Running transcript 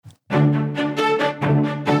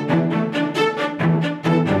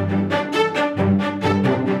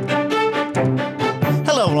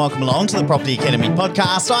welcome along to the Property Academy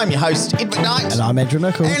podcast. I'm your host, Ed McKnight. And I'm Andrew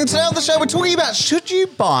Nicol. And today on the show, we're talking about should you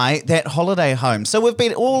buy that holiday home? So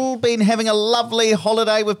we've all been having a lovely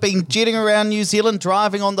holiday. We've been jetting around New Zealand,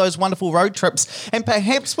 driving on those wonderful road trips, and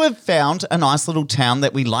perhaps we've found a nice little town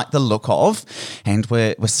that we like the look of, and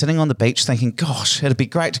we're sitting on the beach thinking, gosh, it'd be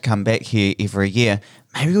great to come back here every year.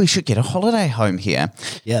 Maybe we should get a holiday home here.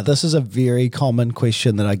 Yeah, this is a very common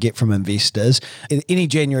question that I get from investors in any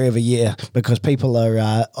January of a year because people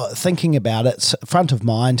are thinking about it, it's front of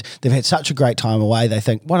mind. They've had such a great time away. They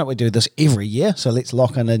think, why don't we do this every year? So let's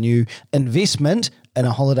lock in a new investment in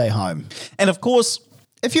a holiday home. And of course,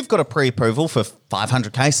 if you've got a pre-approval for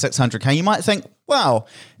 500k, 600k, you might think, well,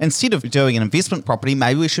 instead of doing an investment property,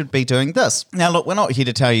 maybe we should be doing this. Now, look, we're not here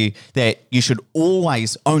to tell you that you should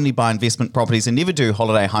always only buy investment properties and never do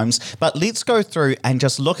holiday homes, but let's go through and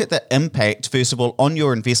just look at the impact, first of all, on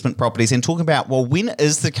your investment properties and talk about, well, when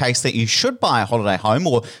is the case that you should buy a holiday home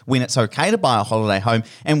or when it's okay to buy a holiday home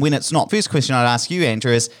and when it's not. First question I'd ask you,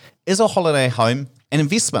 Andrew, is a holiday home an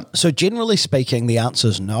investment? So generally speaking, the answer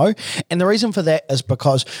is no. And the reason for that is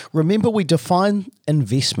because, remember, we define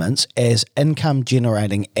investments as income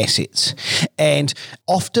generating assets. And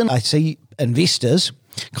often I see investors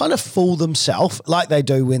kind of fool themselves like they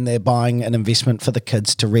do when they're buying an investment for the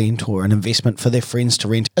kids to rent or an investment for their friends to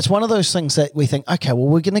rent. It's one of those things that we think, okay, well,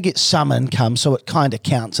 we're going to get some income, so it kind of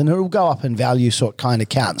counts, and it'll go up in value, so it kind of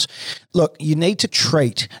counts. Look, you need to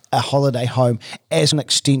treat a holiday home as an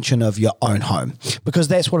extension of your own home because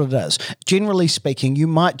that's what it is. Generally speaking, you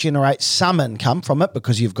might generate some income from it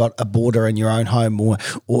because you've got a boarder in your own home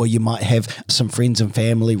or you might have some friends and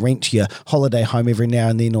family rent your holiday home every now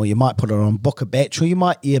and then, or you might put it on Book a Batch, or you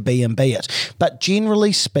might Airbnb it. But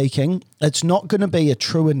generally speaking, it's not going to be a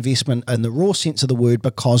true investment in the raw sense of the word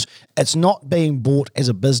because it's not being bought as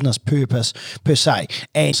a business purpose per se.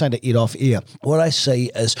 And saying to Ed off air, what I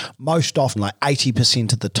see is most often, like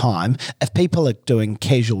 80% of the time, if people are doing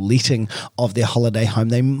casual letting of their holiday home,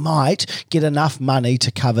 they might get enough money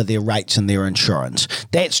to cover their rates and their insurance.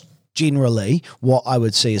 That's generally what I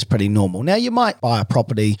would see is pretty normal. Now, you might buy a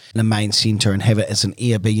property in a main centre and have it as an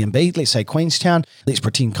Airbnb, let's say Queenstown, let's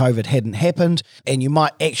pretend COVID hadn't happened, and you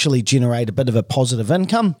might actually generate a bit of a positive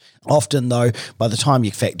income. Often, though, by the time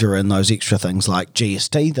you factor in those extra things like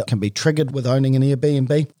GST that can be triggered with owning an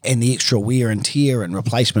Airbnb and the extra wear and tear and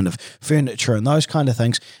replacement of furniture and those kind of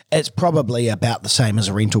things, it's probably about the same as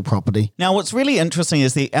a rental property. Now, what's really interesting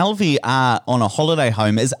is the LVR on a holiday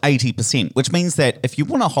home is 80%, which means that if you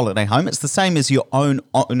want a holiday home, it's the same as your own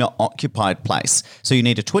owner-occupied place. So you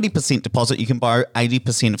need a 20% deposit, you can borrow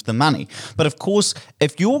 80% of the money. But of course,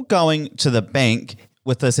 if you're going to the bank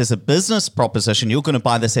with this as a business proposition, you're going to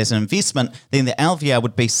buy this as an investment, then the LVR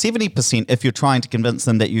would be 70% if you're trying to convince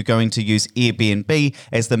them that you're going to use Airbnb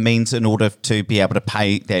as the means in order to be able to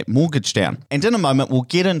pay that mortgage down. And in a moment, we'll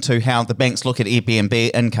get into how the banks look at Airbnb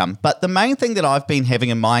income. But the main thing that I've been having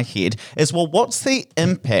in my head is, well, what's the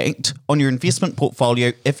impact on your investment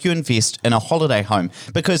portfolio if you invest in a holiday home?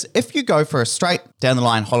 Because if you go for a straight down the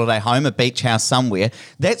line holiday home, a beach house somewhere,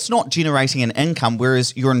 that's not generating an income,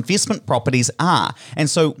 whereas your investment properties are. And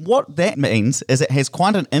so what that means is it has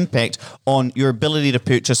quite an impact on your ability to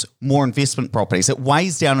purchase more investment properties. It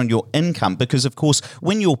weighs down on your income because, of course,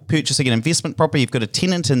 when you're purchasing an investment property, you've got a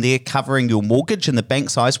tenant in there covering your mortgage and the bank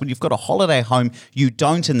size. When you've got a holiday home, you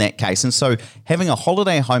don't in that case. And so having a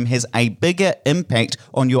holiday home has a bigger impact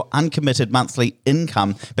on your uncommitted monthly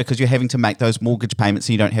income because you're having to make those mortgage payments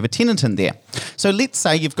and you don't have a tenant in there. So let's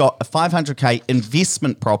say you've got a 500k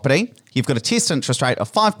investment property. You've got a test interest rate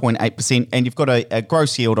of 5.8% and you've got a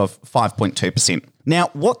gross yield of 5.2%. Now,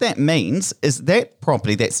 what that means is that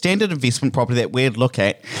property, that standard investment property that we'd look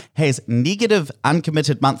at, has negative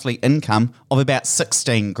uncommitted monthly income of about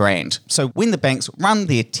 16 grand. So when the banks run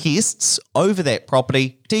their tests over that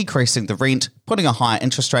property, decreasing the rent, putting a higher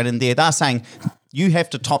interest rate in there, they're saying you have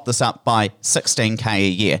to top this up by 16k a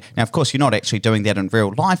year. Now, of course, you're not actually doing that in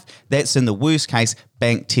real life. That's in the worst case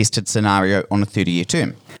bank tested scenario on a 30-year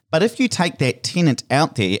term. But if you take that tenant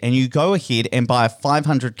out there and you go ahead and buy a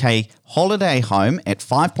 500k holiday home at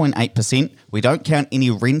 5.8%, we don't count any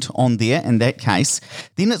rent on there in that case,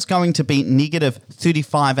 then it's going to be negative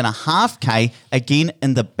 35.5k again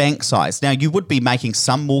in the bank size. Now, you would be making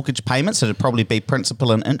some mortgage payments, it'd probably be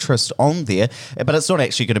principal and interest on there, but it's not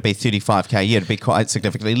actually going to be 35k a year, it'd be quite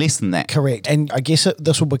significantly less than that. Correct. And I guess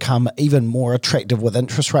this will become even more attractive with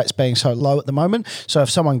interest rates being so low at the moment. So if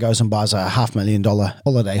someone goes and buys a $500,000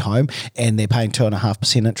 holiday home and they're paying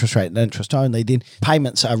 2.5% interest rate and interest only, then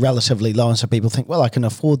payments are relatively relatively low, and so people think, well, I can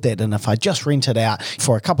afford that, and if I just rent it out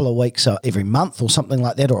for a couple of weeks every month or something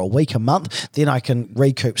like that, or a week a month, then I can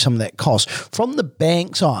recoup some of that cost. From the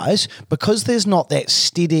bank's eyes, because there's not that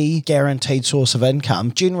steady guaranteed source of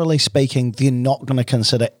income, generally speaking, they're not going to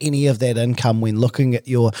consider any of that income when looking at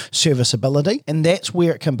your serviceability, and that's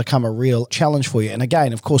where it can become a real challenge for you. And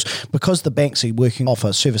again, of course, because the banks are working off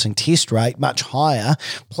a servicing test rate much higher,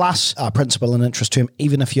 plus principal and interest term,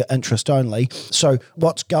 even if you're interest only, so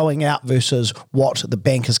what's going out versus what the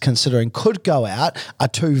bank is considering could go out are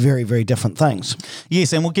two very, very different things.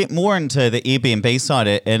 Yes, and we'll get more into the Airbnb side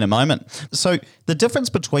in a moment. So the difference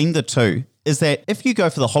between the two is that if you go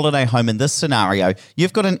for the holiday home in this scenario,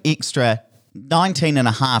 you've got an extra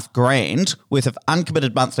 19.5 grand worth of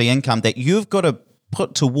uncommitted monthly income that you've got to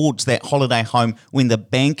put towards that holiday home when the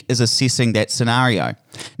bank is assessing that scenario.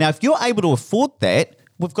 Now, if you're able to afford that,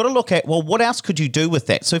 we've got to look at, well, what else could you do with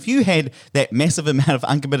that? So if you had that massive amount of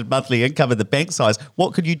uncommitted monthly income at the bank size,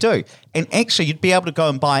 what could you do? And actually, you'd be able to go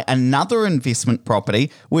and buy another investment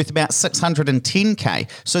property worth about $610K.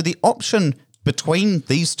 So the option between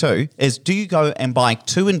these two is, do you go and buy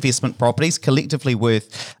two investment properties collectively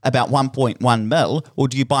worth about 1.1 mil, or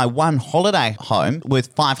do you buy one holiday home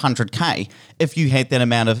worth 500K if you had that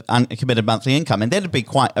amount of uncommitted monthly income? And that'd be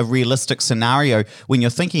quite a realistic scenario when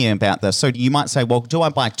you're thinking about this. So you might say, well, do I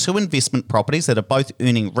buy two investment properties that are both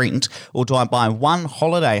earning rent, or do I buy one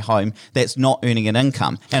holiday home that's not earning an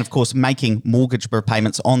income? And of course, making mortgage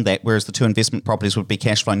repayments on that, whereas the two investment properties would be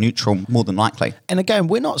cash flow neutral more than likely. And again,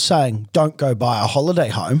 we're not saying don't go buy a holiday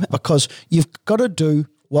home, because you've got to do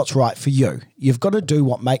what's right for you. You've got to do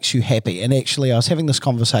what makes you happy. And actually, I was having this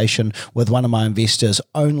conversation with one of my investors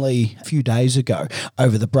only a few days ago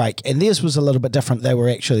over the break, and theirs was a little bit different. They were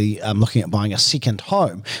actually looking at buying a second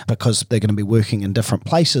home because they're going to be working in different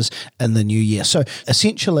places in the new year. So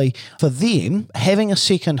essentially, for them, having a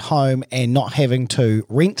second home and not having to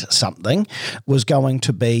rent something was going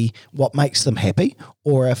to be what makes them happy.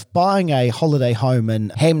 Or if buying a holiday home in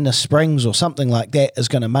Hamner Springs or something like that is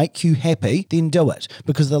going to make you happy, then do it.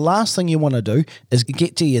 Because the last thing you want to do is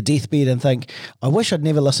get to your deathbed and think, I wish I'd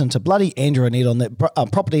never listened to bloody Andrew and Ed on that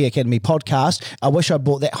Property Academy podcast. I wish I'd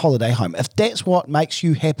bought that holiday home. If that's what makes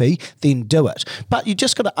you happy, then do it. But you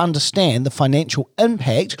just got to understand the financial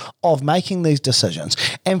impact of making these decisions.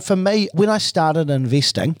 And for me, when I started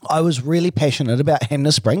investing, I was really passionate about Hamner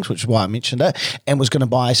Springs, which is why I mentioned it, and was going to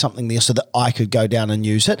buy something there so that I could go down and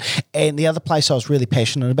use it. And the other place I was really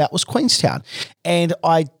passionate about was Queenstown. And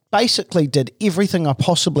I basically did everything I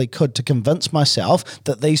possibly could to convince myself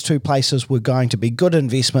that these two places were going to be good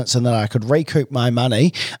investments and that I could recoup my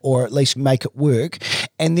money or at least make it work.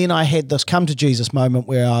 And then I had this come to Jesus moment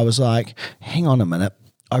where I was like, hang on a minute.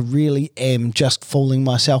 I really am just fooling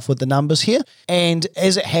myself with the numbers here. And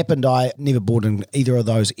as it happened, I never bought in either of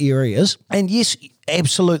those areas. And yes,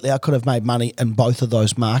 absolutely, I could have made money in both of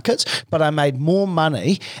those markets, but I made more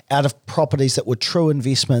money out of properties that were true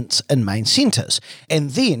investments in main centres.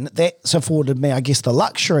 And then that's afforded me, I guess, the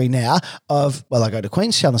luxury now of, well, I go to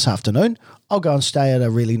Queenstown this afternoon, I'll go and stay at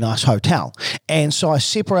a really nice hotel. And so I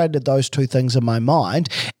separated those two things in my mind.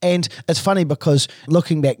 And it's funny because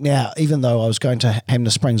looking back now, even though I was going to Hamner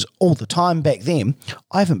Springs all the time back then,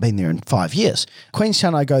 I haven't been there in 5 years.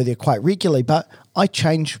 Queenstown, I go there quite regularly, but I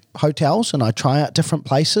change hotels and I try out different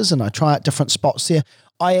places and I try out different spots there.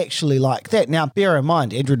 I actually like that. Now, bear in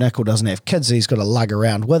mind, Andrew Nicol doesn't have kids. He's got to lug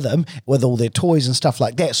around with him with all their toys and stuff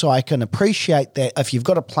like that. So I can appreciate that if you've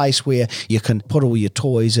got a place where you can put all your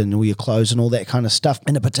toys and all your clothes and all that kind of stuff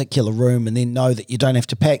in a particular room and then know that you don't have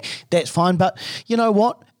to pack, that's fine. But you know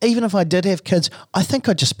what? Even if I did have kids, I think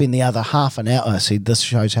I'd just spend the other half an hour. See, this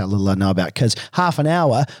shows how little I know about kids. Half an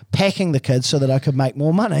hour packing the kids so that I could make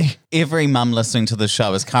more money. Every mum listening to the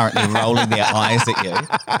show is currently rolling their eyes at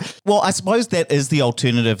you. Well, I suppose that is the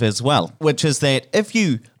alternative as well, which is that if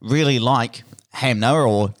you really like Hamner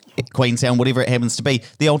or Queenstown, whatever it happens to be,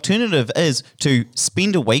 the alternative is to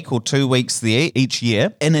spend a week or 2 weeks there each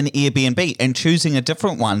year in an Airbnb and choosing a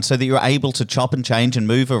different one so that you're able to chop and change and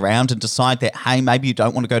move around and decide that, hey, maybe you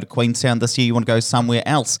don't want to go to Queenstown this year, you want to go somewhere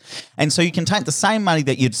else. And so you can take the same money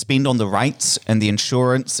that you'd spend on the rates and the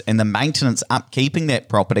insurance and the maintenance upkeeping that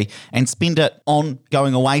property and spend it on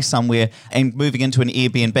going away somewhere and moving into an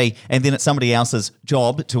Airbnb, and then it's somebody else's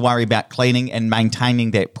job to worry about cleaning and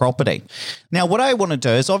maintaining that property. Now, what I want to do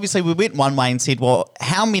is obviously we went one way and said, well,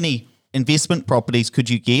 how many investment properties could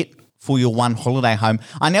you get for your one holiday home.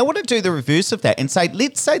 I now want to do the reverse of that and say,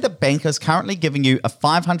 let's say the bank is currently giving you a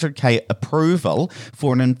 500K approval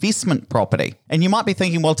for an investment property. And you might be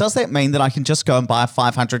thinking, well, does that mean that I can just go and buy a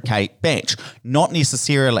 500K batch? Not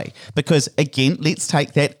necessarily, because again, let's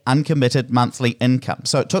take that uncommitted monthly income.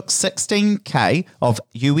 So it took 16K of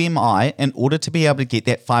UMI in order to be able to get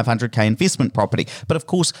that 500K investment property. But of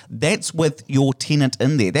course, that's with your tenant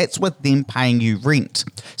in there. That's with them paying you rent.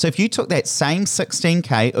 So if you took that same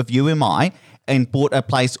 16K of UMI and bought a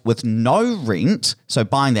place with no rent, so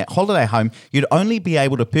buying that holiday home, you'd only be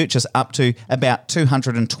able to purchase up to about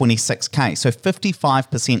 226K, so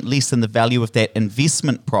 55% less than the value of that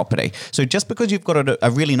investment property. So just because you've got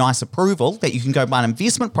a really nice approval that you can go buy an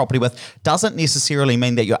investment property with doesn't necessarily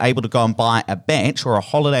mean that you're able to go and buy a batch or a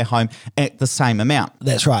holiday home at the same amount.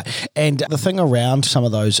 That's right. And the thing around some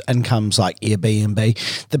of those incomes like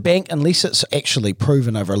Airbnb, the bank, unless it's actually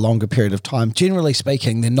proven over a longer period of time, generally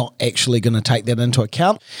speaking, they're not actually going to take that into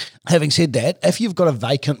account. Having said that, if you've got a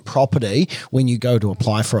vacant property when you go to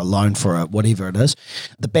apply for a loan for whatever it is,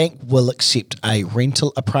 the bank will accept a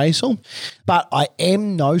rental appraisal. But I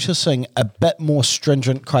am noticing a bit more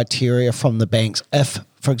stringent criteria from the banks if,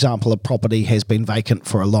 for example, a property has been vacant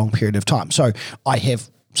for a long period of time. So I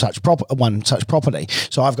have one such property.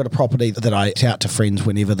 So I've got a property that I out to friends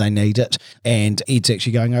whenever they need it, and Ed's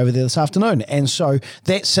actually going over there this afternoon. And so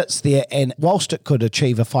that sits there, and whilst it could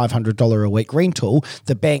achieve a $500 a week rental,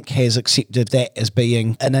 the bank has accepted that as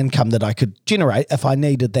being an income that I could generate if I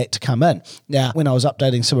needed that to come in. Now, when I was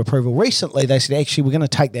updating some approval recently, they said, actually, we're going to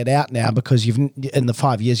take that out now because in the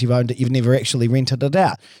 5 years you've owned it, you've never actually rented it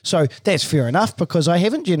out. So that's fair enough because I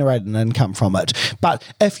haven't generated an income from it. But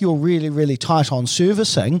if you're really, really tight on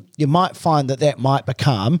servicing, you might find that might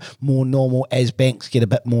become more normal as banks get a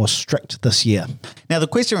bit more strict this year. Now, the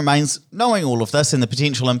question remains, knowing all of this and the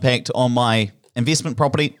potential impact on my investment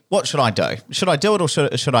property, what should I do? Should I do it or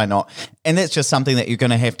should I not? And that's just something that you're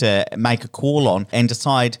going to have to make a call on and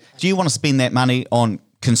decide, do you want to spend that money on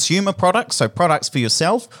consumer products, so products for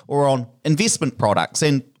yourself, or on investment products?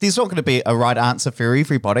 And there's not going to be a right answer for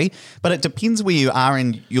everybody, but it depends where you are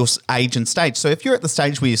in your age and stage. So if you're at the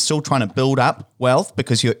stage where you're still trying to build up wealth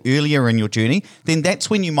because you're earlier in your journey, then that's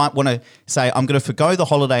when you might want to say, I'm going to forgo the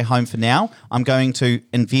holiday home for now. I'm going to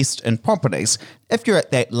invest in properties. If you're at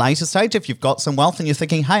that later stage, if you've got some wealth and you're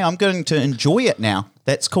thinking, hey, I'm going to enjoy it now,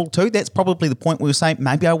 that's cool too. That's probably the point where we say,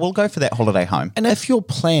 maybe I will go for that holiday home. And if your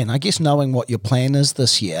plan, I guess knowing what your plan is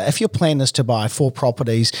this year, if your plan is to buy 4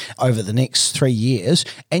 properties over the next 3 years,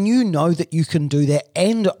 and you know that you can do that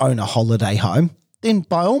and own a holiday home, then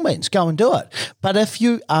by all means, go and do it. But if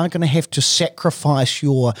you are going to have to sacrifice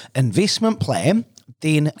your investment plan,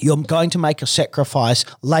 then you're going to make a sacrifice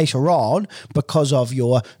later on because of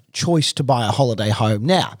your choice to buy a holiday home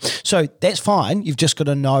now. So that's fine. You've just got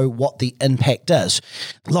to know what the impact is.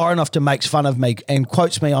 Lauren often makes fun of me and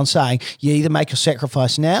quotes me on saying, you either make a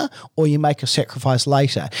sacrifice now or you make a sacrifice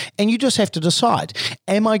later. And you just have to decide,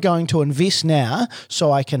 am I going to invest now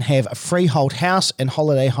so I can have a freehold house and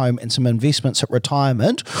holiday home and some investments at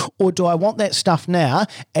retirement, or do I want that stuff now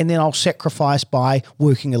and then I'll sacrifice by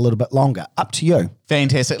working a little bit longer? Up to you.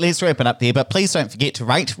 Fantastic. Let's wrap it up there, but please don't forget to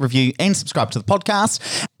rate, review, and subscribe to the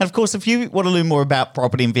podcast. And of course, if you want to learn more about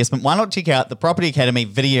property investment, why not check out the Property Academy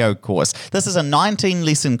video course? This is a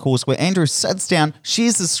 19-lesson course where Andrew sits down,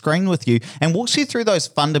 shares the screen with you, and walks you through those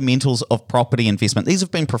fundamentals of property investment. These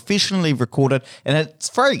have been professionally recorded, and it's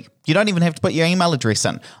free. You don't even have to put your email address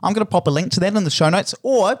in. I'm going to pop a link to that in the show notes,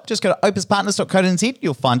 or just go to opuspartners.co.nz.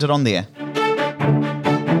 You'll find it on there.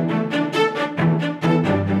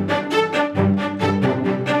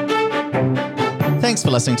 Thanks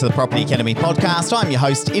for listening to the Property Academy podcast. I'm your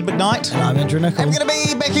host, Ed McKnight. And I'm Andrew Nicol. I'm going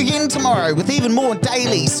to be back again tomorrow with even more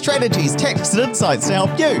daily strategies, tactics, and insights to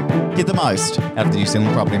help you get the most out of the New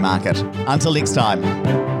Zealand property market. Until next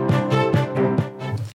time.